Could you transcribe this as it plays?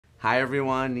Hi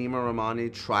everyone, Nima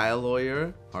Rahmani, trial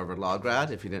lawyer, Harvard Law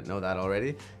grad, if you didn't know that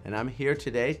already, and I'm here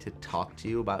today to talk to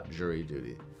you about jury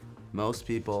duty. Most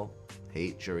people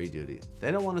hate jury duty. They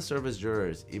don't want to serve as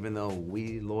jurors, even though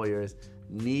we lawyers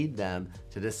need them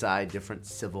to decide different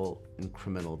civil and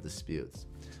criminal disputes.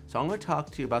 So I'm going to talk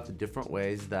to you about the different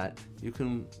ways that you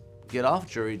can get off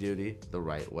jury duty the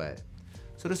right way.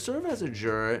 So to serve as a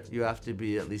juror, you have to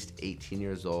be at least 18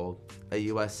 years old, a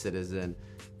US citizen,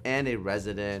 and a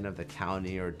resident of the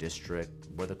county or district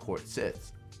where the court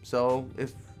sits. So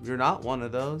if you're not one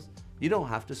of those, you don't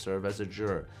have to serve as a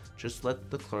juror. Just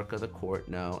let the clerk of the court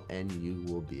know and you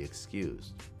will be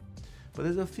excused. But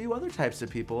there's a few other types of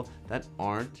people that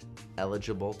aren't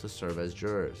eligible to serve as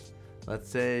jurors. Let's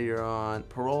say you're on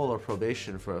parole or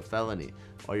probation for a felony,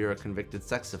 or you're a convicted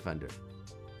sex offender.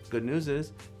 Good news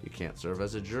is you can't serve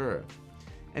as a juror.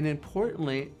 And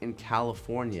importantly, in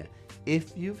California,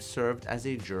 if you've served as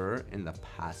a juror in the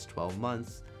past 12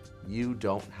 months, you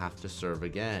don't have to serve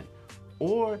again.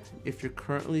 Or if you're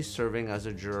currently serving as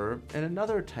a juror in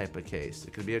another type of case,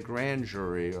 it could be a grand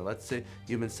jury, or let's say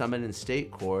you've been summoned in state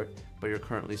court, but you're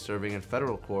currently serving in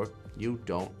federal court, you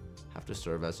don't have to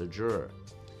serve as a juror.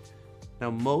 Now,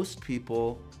 most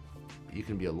people, you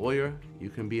can be a lawyer, you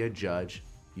can be a judge,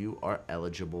 you are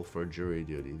eligible for jury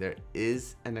duty. There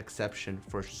is an exception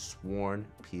for sworn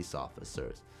peace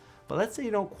officers. But let's say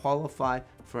you don't qualify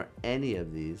for any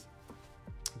of these.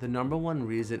 The number one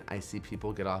reason I see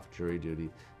people get off jury duty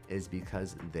is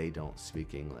because they don't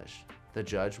speak English. The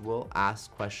judge will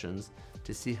ask questions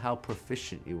to see how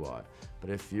proficient you are.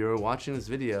 But if you're watching this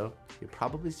video, you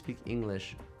probably speak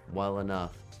English well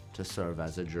enough to serve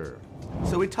as a juror.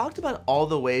 So we talked about all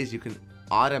the ways you can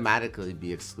automatically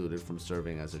be excluded from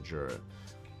serving as a juror,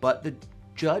 but the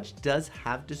judge does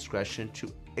have discretion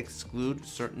to exclude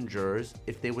certain jurors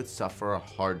if they would suffer a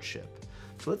hardship.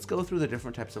 So let's go through the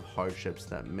different types of hardships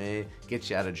that may get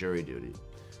you out of jury duty.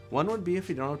 One would be if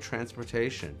you don't have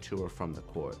transportation to or from the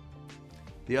court.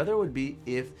 The other would be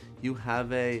if you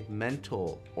have a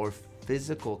mental or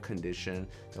physical condition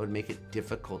that would make it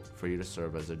difficult for you to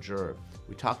serve as a juror.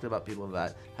 We talked about people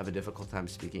that have a difficult time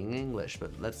speaking English,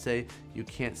 but let's say you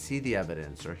can't see the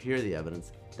evidence or hear the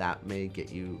evidence, that may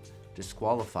get you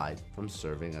disqualified from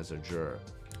serving as a juror.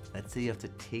 Let's say you have to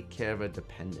take care of a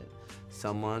dependent,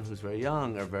 someone who's very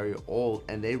young or very old,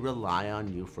 and they rely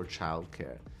on you for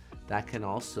childcare. That can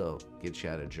also get you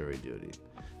out of jury duty.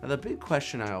 Now, the big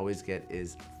question I always get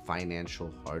is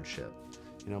financial hardship.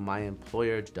 You know, my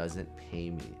employer doesn't pay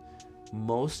me.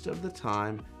 Most of the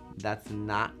time, that's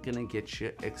not gonna get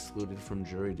you excluded from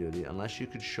jury duty unless you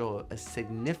could show a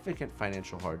significant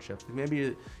financial hardship. Maybe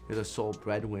you're the sole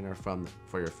breadwinner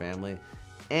for your family,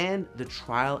 and the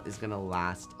trial is gonna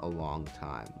last a long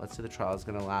time. Let's say the trial is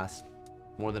gonna last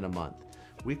more than a month.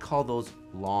 We call those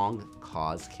long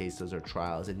cause cases or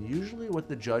trials, and usually what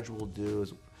the judge will do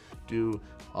is do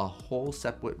a whole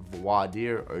separate voir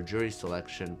dire or jury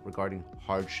selection regarding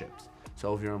hardships.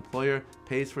 So if your employer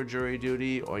pays for jury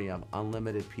duty or you have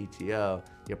unlimited PTO,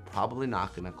 you're probably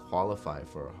not going to qualify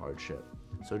for a hardship.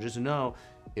 So just know,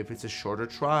 if it's a shorter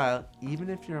trial, even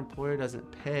if your employer doesn't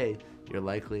pay, you're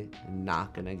likely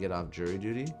not going to get off jury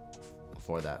duty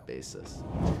for that basis.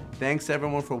 Thanks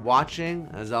everyone for watching.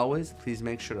 As always, please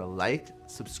make sure to like,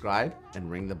 subscribe,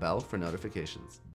 and ring the bell for notifications.